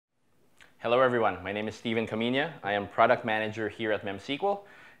Hello everyone, my name is Camina. I am product manager here at MemSQL,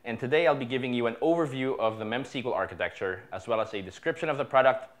 and today I'll be giving you an overview of the MemSQL architecture, as well as a description of the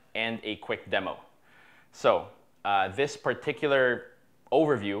product and a quick demo. So this particular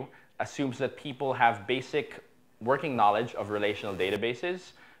overview assumes that people have basic working knowledge of relational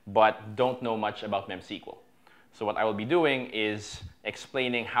databases, but don't know much about MemSQL. So what I will be doing is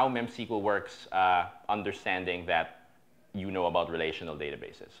explaining how MemSQL works, understanding that you know about relational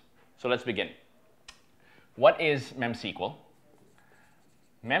databases. So let's begin. What is MemSQL?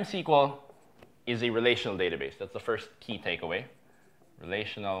 MemSQL is a relational database. That's the first key takeaway.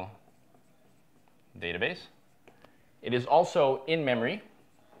 Relational database. It is also in memory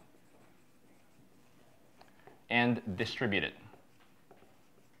and distributed.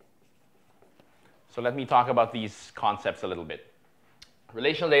 So let me talk about these concepts a little bit.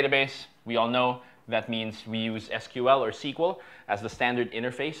 Relational database, we all know that means we use SQL or SQL as the standard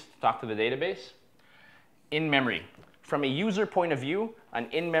interface to talk to the database. In memory, from a user point of view, an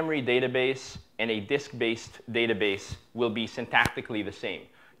in-memory database and a disk-based database will be syntactically the same.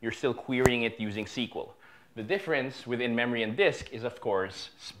 You're still querying it using SQL. The difference with in-memory and disk is, of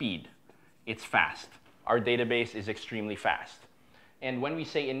course, speed. It's fast. Our database is extremely fast. And when we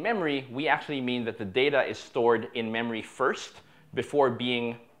say in memory, we actually mean that the data is stored in memory first before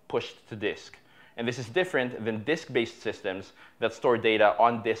being pushed to disk. And this is different than disk-based systems that store data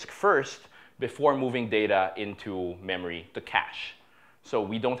on disk first before moving data into memory to cache. So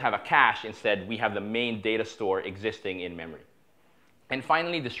we don't have a cache. Instead, we have the main data store existing in memory. And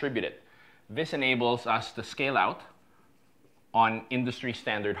finally, distributed. This enables us to scale out on industry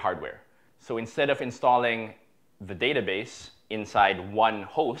standard hardware. So instead of installing the database inside one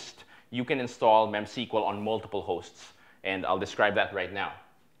host, you can install MemSQL on multiple hosts. And I'll describe that right now.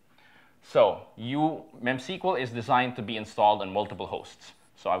 So MemSQL is designed to be installed on multiple hosts.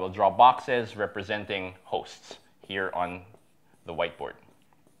 So I will draw boxes representing hosts here on the whiteboard.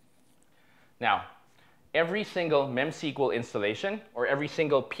 Now, every single MemSQL installation, or every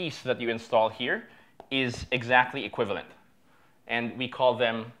single piece that you install here, is exactly equivalent. And we call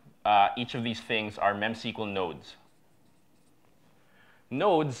them, each of these things are MemSQL nodes.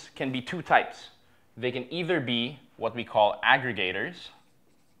 Nodes can be two types. They can either be what we call aggregators,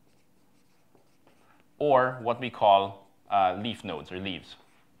 or what we call leaf nodes, or leaves.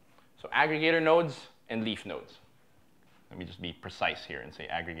 So aggregator nodes and leaf nodes. Let me just be precise here and say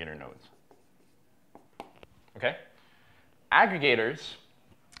aggregator nodes. Okay? Aggregators,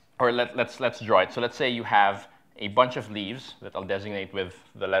 or let's draw it. So let's say you have a bunch of leaves that I'll designate with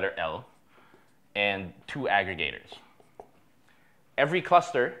the letter L, and two aggregators. Every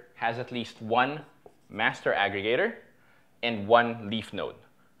cluster has at least one master aggregator and one leaf node.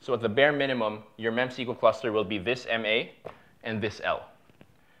 So at the bare minimum, your MemSQL cluster will be this MA and this L.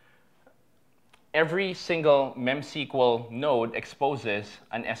 Every single MemSQL node exposes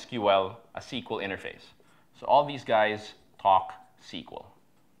an SQL, a SQL interface. So all these guys talk SQL.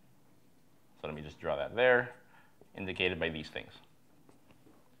 So let me just draw that there, indicated by these things.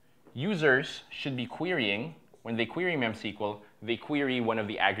 Users should be querying, when they query MemSQL, they query one of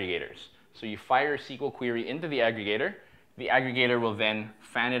the aggregators. So you fire a SQL query into the aggregator will then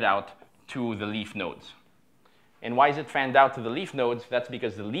fan it out to the leaf nodes. And why is it fanned out to the leaf nodes? That's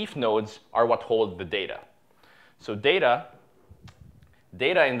because the leaf nodes are what hold the data. So data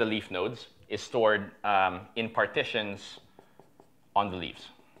in the leaf nodes is stored in partitions on the leaves.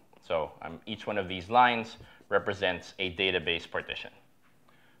 So each one of these lines represents a database partition.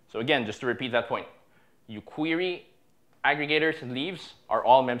 So again, just to repeat that point, you query aggregators and leaves are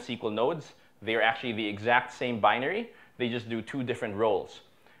all MemSQL nodes. They are actually the exact same binary. They just do two different roles.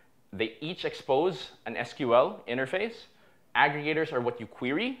 They each expose an SQL interface. Aggregators are what you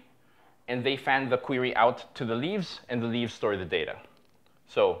query, and they fan the query out to the leaves, and the leaves store the data.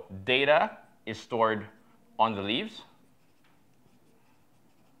 So data is stored on the leaves.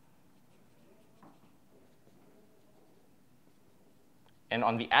 And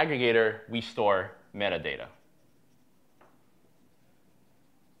on the aggregator, we store metadata.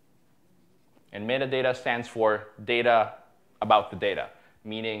 And metadata stands for data about the data,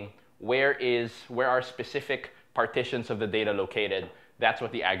 meaning where are specific partitions of the data located. That's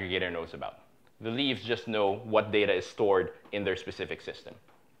what the aggregator knows about. The leaves just know what data is stored in their specific system.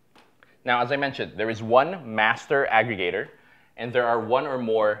 Now, as I mentioned, there is one master aggregator, and there are one or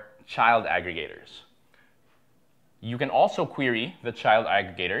more child aggregators. You can also query the child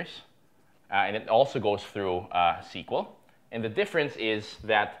aggregators, and it also goes through SQL. And the difference is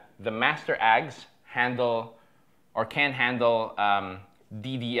that the master aggs handle or can handle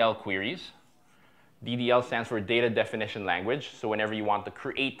DDL queries, DDL stands for Data Definition Language. So whenever you want to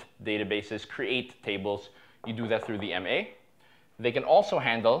create databases, create tables, you do that through the MA. They can also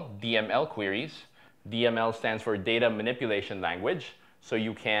handle DML queries. DML stands for Data Manipulation Language. So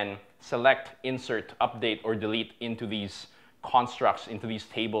you can select, insert, update, or delete into these constructs, into these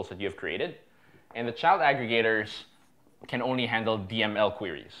tables that you have created. And the child aggregators can only handle DML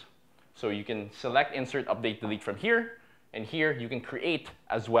queries. So you can select, insert, update, delete from here. And here you can create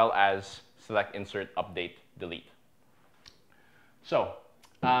as well as select, insert, update, delete. So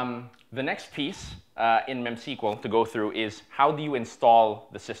the next piece in MemSQL to go through is how do you install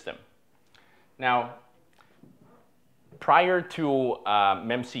the system? Now, prior to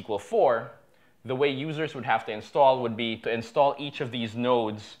MemSQL 4, the way users would have to install would be to install each of these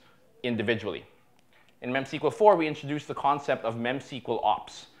nodes individually. In MemSQL 4, we introduced the concept of MemSQL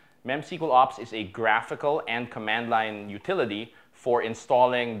Ops. MemSQL Ops is a graphical and command line utility for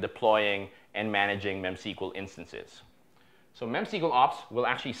installing, deploying, and managing MemSQL instances. So MemSQL Ops will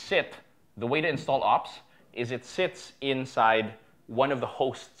actually sit, the way to install Ops is it sits inside one of the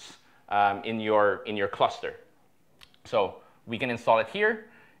hosts in your cluster. So we can install it here,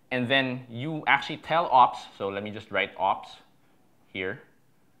 and then you actually tell Ops, so let me just write Ops here,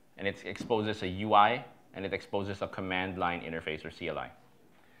 and it exposes a UI, and it exposes a command line interface, or CLI.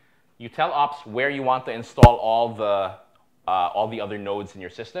 You tell Ops where you want to install all the other nodes in your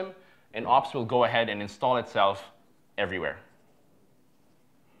system, and Ops will go ahead and install itself everywhere.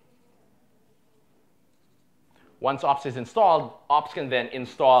 Once Ops is installed, Ops can then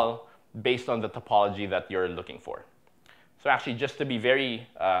install based on the topology that you're looking for. So actually, just to be very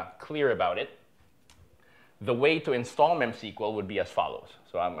clear about it, the way to install MemSQL would be as follows.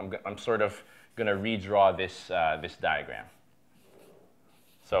 So I'm sort of going to redraw this diagram.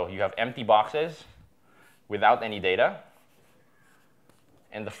 So you have empty boxes without any data.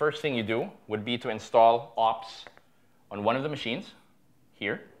 And the first thing you do would be to install Ops on one of the machines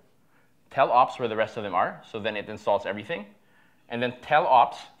here. Tell Ops where the rest of them are, so then it installs everything. And then tell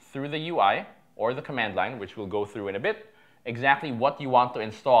Ops through the UI or the command line, which we'll go through in a bit, exactly what you want to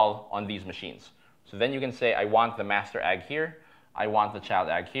install on these machines. So then you can say, I want the master ag here. I want the child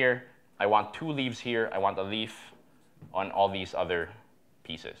ag here. I want 2 leaves here. I want a leaf on all these other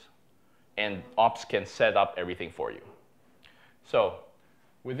pieces. And Ops can set up everything for you. So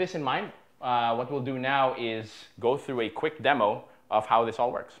with this in mind, what we'll do now is go through a quick demo of how this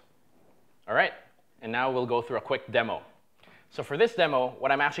all works. All right, and now we'll go through a quick demo. So for this demo,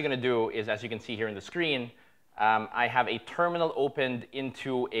 what I'm actually going to do is, as you can see here in the screen, I have a terminal opened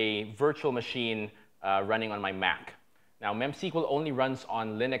into a virtual machine running on my Mac. Now, MemSQL only runs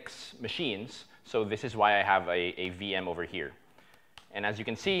on Linux machines, so this is why I have a VM over here. And as you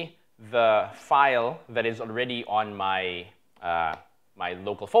can see, the file that is already on my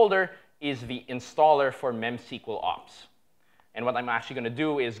local folder is the installer for MemSQL Ops. And what I'm actually going to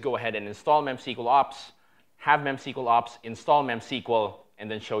do is go ahead and install MemSQL Ops, have MemSQL Ops, install MemSQL,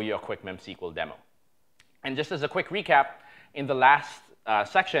 and then show you a quick MemSQL demo. And just as a quick recap, in the last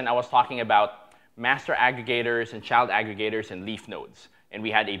section, I was talking about master aggregators and child aggregators and leaf nodes. And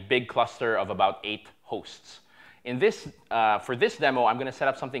we had a big cluster of about 8 hosts. In this, for this demo, I'm going to set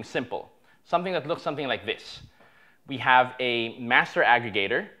up something simple, something that looks something like this. We have a master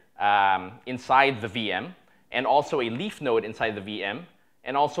aggregator inside the VM, and also a leaf node inside the VM,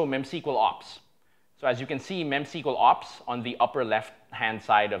 and also MemSQL Ops. So as you can see, MemSQL Ops on the upper left-hand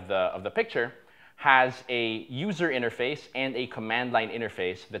side of the picture has a user interface and a command line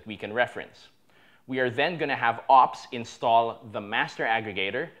interface that we can reference. We are then going to have Ops install the master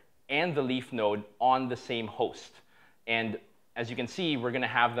aggregator and the leaf node on the same host. And as you can see, we're going to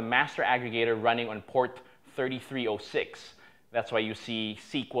have the master aggregator running on port 3306. That's why you see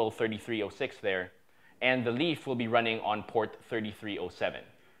SQL 3306 there. And the leaf will be running on port 3307.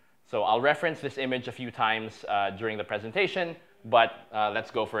 So I'll reference this image a few times during the presentation, but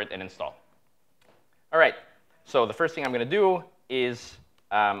let's go for it and install. All right, so the first thing I'm going to do is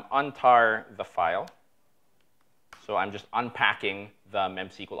untar the file. So I'm just unpacking the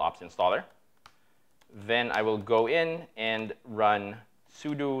MemSQL Ops installer. Then I will go in and run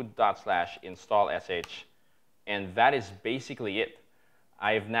sudo /install/sh, and that is basically it.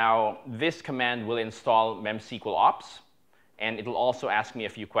 This command will install MemSQL Ops, and it'll also ask me a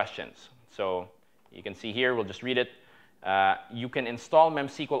few questions. So you can see here, we'll just read it. You can install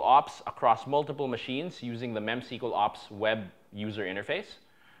MemSQL Ops across multiple machines using the MemSQL Ops web user interface.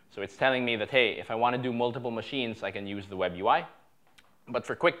 So it's telling me that, hey, if I want to do multiple machines, I can use the web UI. But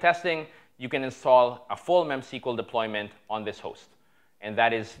for quick testing, you can install a full MemSQL deployment on this host. And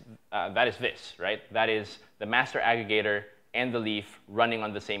that is this, right? That is the master aggregator and the leaf running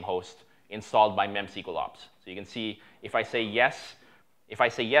on the same host installed by memsql ops. So you can see if I say yes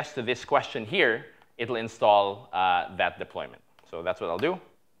to this question here, it'll install that deployment. So that's what I'll do.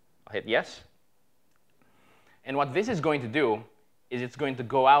 I'll hit yes. And what this is going to do is it's going to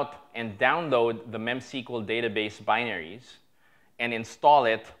go out and download the memsql database binaries and install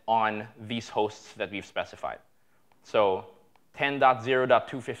it on these hosts that we've specified. So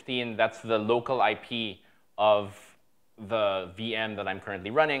 10.0.215, that's the local IP of the VM that I'm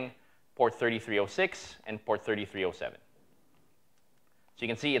currently running, port 3306 and port 3307. So you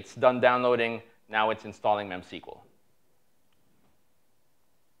can see it's done downloading. Now it's installing memsql.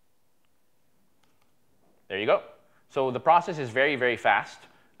 There you go. So the process is very, very fast.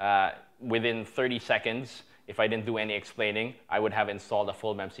 Within 30 seconds, if I didn't do any explaining, I would have installed a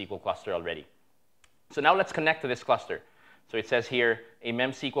full memsql cluster already. So now let's connect to this cluster. So it says here, a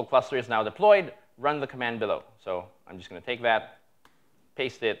memsql cluster is now deployed. Run the command below. So I'm just going to take that,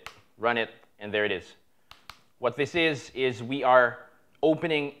 paste it, run it, and there it is. What this is we are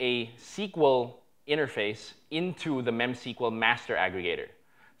opening a SQL interface into the memsql master aggregator.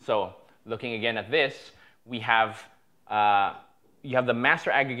 So looking again at this, we have you have the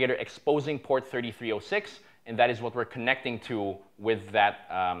master aggregator exposing port 3306, and that is what we're connecting to with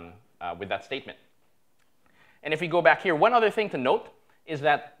that statement. And if we go back here, one other thing to note is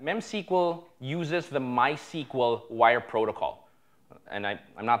that memsql uses the MySQL wire protocol. And I'm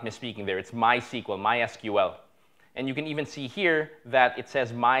not misspeaking there. It's MySQL, MySQL. And you can even see here that it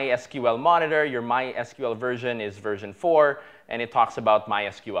says MySQL monitor. Your MySQL version is version 4, and it talks about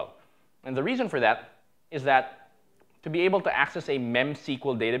MySQL. And the reason for that is that to be able to access a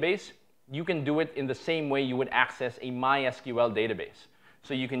memsql database, you can do it in the same way you would access a MySQL database.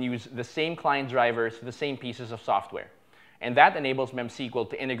 So you can use the same client drivers, the same pieces of software. And that enables memsql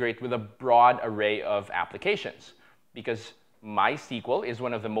to integrate with a broad array of applications. Because MySQL is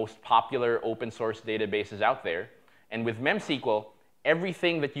one of the most popular open source databases out there. And with memsql,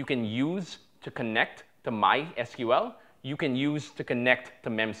 everything that you can use to connect to MySQL, you can use to connect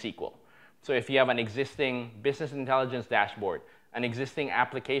to memsql. So if you have an existing business intelligence dashboard, an existing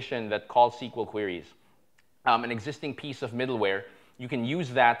application that calls SQL queries, an existing piece of middleware, you can use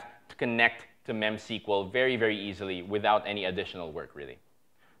that to connect to memsql very, very easily without any additional work, really.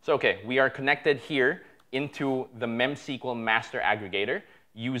 So OK, we are connected here into the memsql master aggregator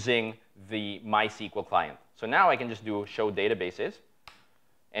using the MySQL client. So now I can just do show databases,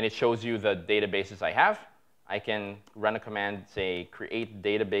 and it shows you the databases I have. I can run a command, say, create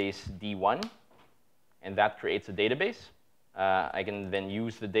database D1, and that creates a database. I can then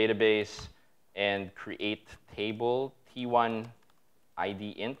use the database and create table T1 ID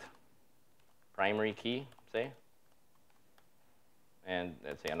int, primary key, say. And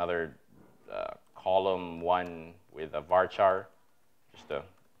let's say another column 1 with a varchar, just to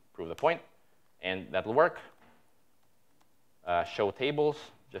prove the point. And that'll work. Show tables,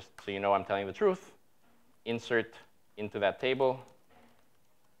 just so you know I'm telling the truth. Insert into that table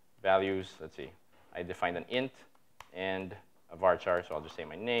values. Let's see. I defined an int and a varchar, so I'll just say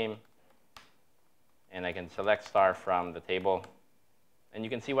my name. And I can select star from the table. And you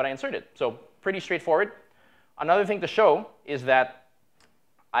can see what I inserted. So pretty straightforward. Another thing to show is that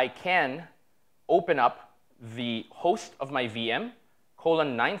I can open up the host of my VM,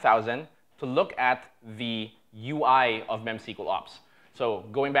 :9000, to look at the UI of memsql ops. So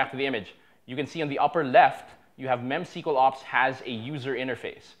going back to the image, you can see on the upper left, you have memsql ops has a user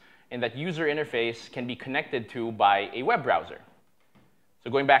interface. And that user interface can be connected to by a web browser. So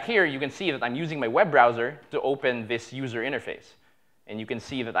going back here, you can see that I'm using my web browser to open this user interface. And you can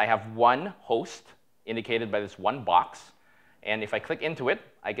see that I have one host indicated by this one box. And if I click into it,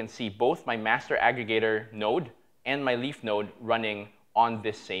 I can see both my master aggregator node and my leaf node running on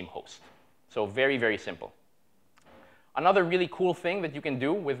this same host. So very, very simple. Another really cool thing that you can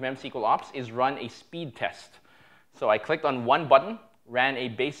do with memsql ops is run a speed test. So I clicked on one button, ran a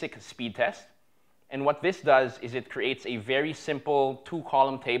basic speed test. And what this does is it creates a very simple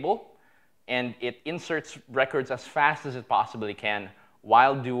 2-column table. And it inserts records as fast as it possibly can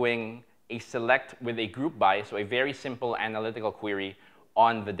while doing a select with a group by, so a very simple analytical query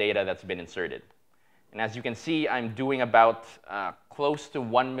on the data that's been inserted. And as you can see, I'm doing about close to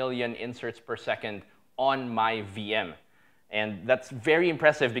 1 million inserts per second on my VM. And that's very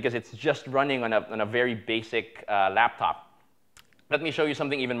impressive because it's just running on a very basic laptop. Let me show you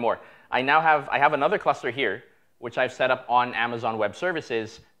something even more. I have another cluster here, which I've set up on Amazon Web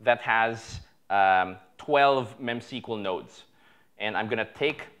Services that has 12 memsql nodes. And I'm going to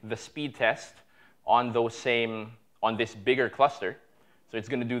take the speed test on this bigger cluster. So it's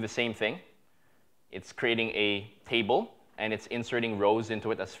going to do the same thing. It's creating a table and it's inserting rows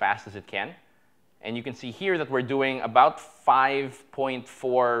into it as fast as it can. And you can see here that we're doing about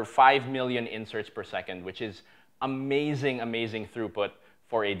 5.45 million inserts per second, which is amazing, amazing throughput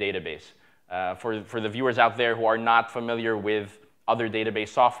for a database. For the viewers out there who are not familiar with other database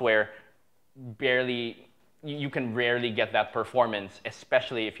software, you can rarely get that performance,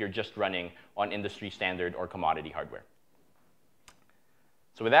 especially if you're just running on industry standard or commodity hardware.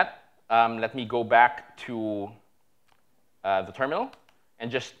 So with that, let me go back to the terminal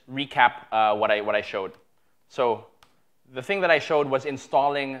and just recap what I showed. So the thing that I showed was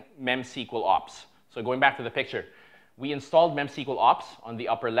installing memSQL ops. So going back to the picture, we installed memSQL ops on the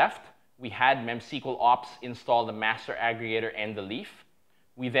upper left. We had memSQL ops install the master aggregator and the leaf.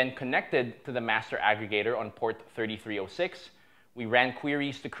 We then connected to the master aggregator on port 3306. We ran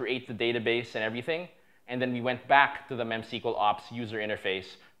queries to create the database and everything. And then we went back to the memSQL ops user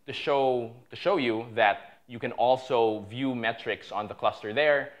interface to show you that you can also view metrics on the cluster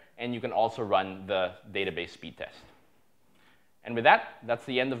there, and you can also run the database speed test. And with that, that's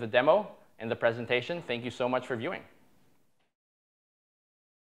the end of the demo and the presentation. Thank you so much for viewing.